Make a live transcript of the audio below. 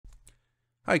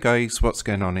Hi guys, what's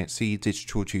going on? It's the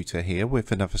Digital Tutor here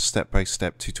with another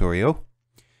step-by-step tutorial.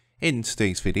 In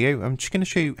today's video, I'm just going to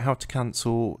show you how to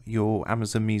cancel your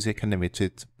Amazon Music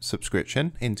Unlimited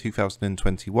subscription in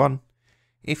 2021.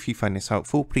 If you find this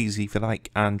helpful, please leave a like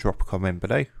and drop a comment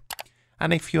below.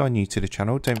 And if you are new to the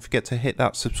channel, don't forget to hit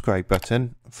that subscribe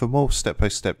button for more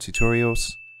step-by-step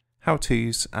tutorials,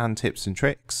 how-tos and tips and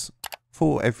tricks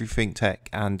for everything tech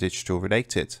and digital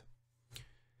related.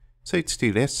 So to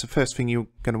do this, the first thing you're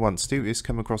going to want to do is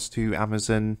come across to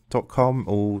amazon.com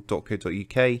or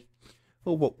 .co.uk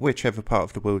or whichever part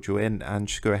of the world you're in, and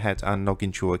just go ahead and log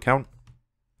into your account.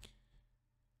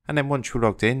 And then once you're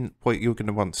logged in, what you're going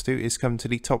to want to do is come to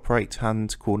the top right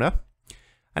hand corner,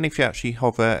 and if you actually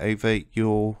hover over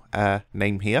your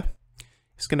name here,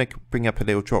 it's going to bring up a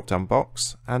little drop down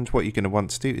box, and what you're going to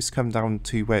want to do is come down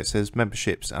to where it says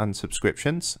memberships and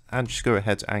subscriptions and just go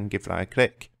ahead and give that a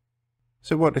click.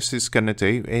 So what this is going to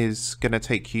do is going to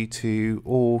take you to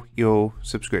all your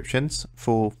subscriptions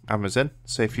for Amazon.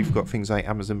 So if you've got things like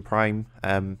Amazon Prime,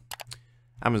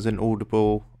 Amazon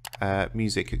Audible,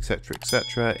 music,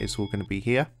 etc., it's all going to be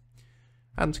here.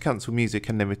 And to cancel Music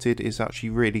Unlimited is actually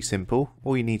really simple.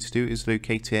 All you need to do is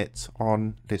locate it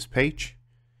on this page.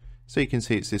 So you can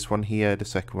see it's this one here, the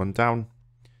second one down.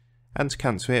 And to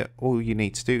cancel it, all you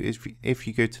need to do is, if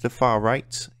you go to the far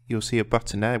right, you'll see a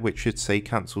button there which should say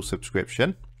cancel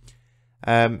subscription.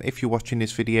 If you're watching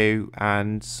this video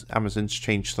and Amazon's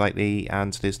changed slightly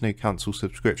and there's no cancel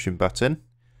subscription button,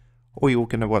 all you're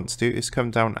going to want to do is come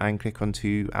down and click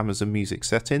onto Amazon Music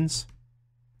settings.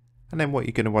 And then what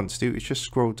you're going to want to do is just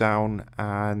scroll down,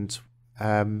 and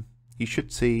you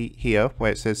should see here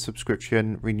where it says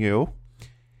subscription renewal.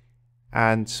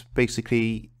 And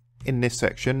basically in this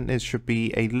section there should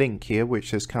be a link here which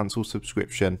says cancel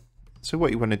subscription. So what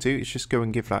you want to do is just go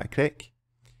and give that a click,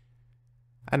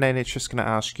 and then it's just going to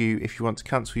ask you if you want to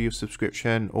cancel your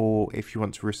subscription or if you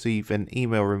want to receive an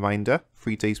email reminder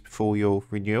 3 days before your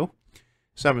renewal.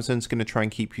 So Amazon's going to try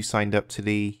and keep you signed up to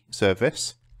the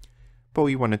service, but all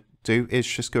you want to do is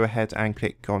just go ahead and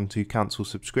click on to cancel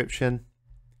subscription,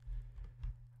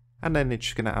 and then it's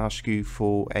just going to ask you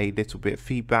for a little bit of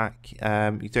feedback.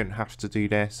 You don't have to do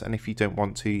this, and if you don't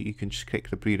want to, you can just click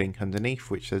the blue link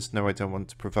underneath which says no, I don't want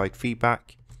to provide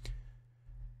feedback.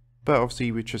 But obviously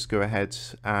you would just go ahead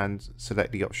and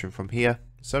select the option from here.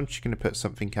 So I'm just going to put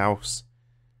something else,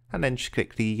 and then just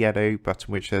click the yellow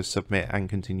button which says submit and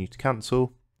continue to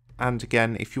cancel. And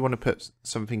again, if you want to put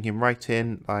something in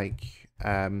writing, like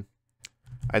I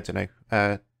don't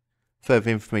know,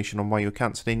 further information on why you're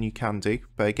cancelling, you can do,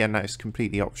 but again that is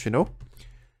completely optional.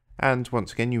 And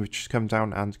once again you would just come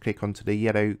down and click onto the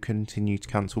yellow continue to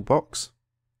cancel box,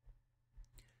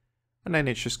 and then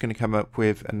it's just going to come up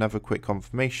with another quick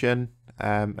confirmation.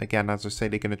 Again, as I say,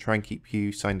 they're going to try and keep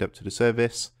you signed up to the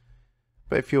service,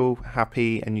 but if you're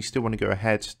happy and you still want to go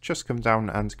ahead, just come down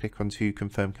and click onto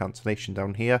confirm cancellation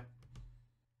down here.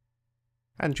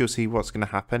 And you'll see what's going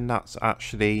to happen. That's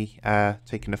actually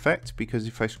taken effect, because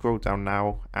if I scroll down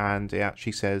now, and it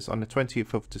actually says on the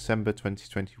 20th of December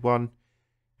 2021,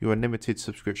 your unlimited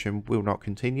subscription will not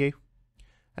continue.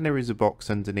 And there is a box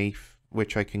underneath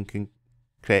which I can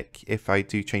click if I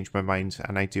do change my mind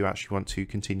and I do actually want to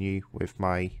continue with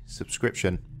my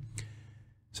subscription.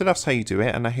 So that's how you do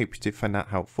it, and I hope you did find that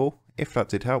helpful. If that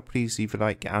did help, please leave a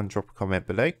like and drop a comment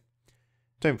below.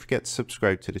 Don't forget to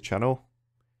subscribe to the channel.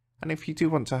 And if you do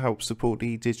want to help support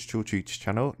the Digital Tutor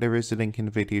channel, there is a link in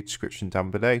the video description down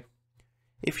below.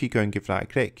 If you go and give that a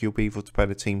click, you'll be able to buy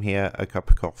the team here a cup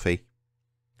of coffee.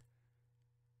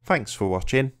 Thanks for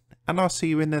watching, and I'll see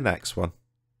you in the next one.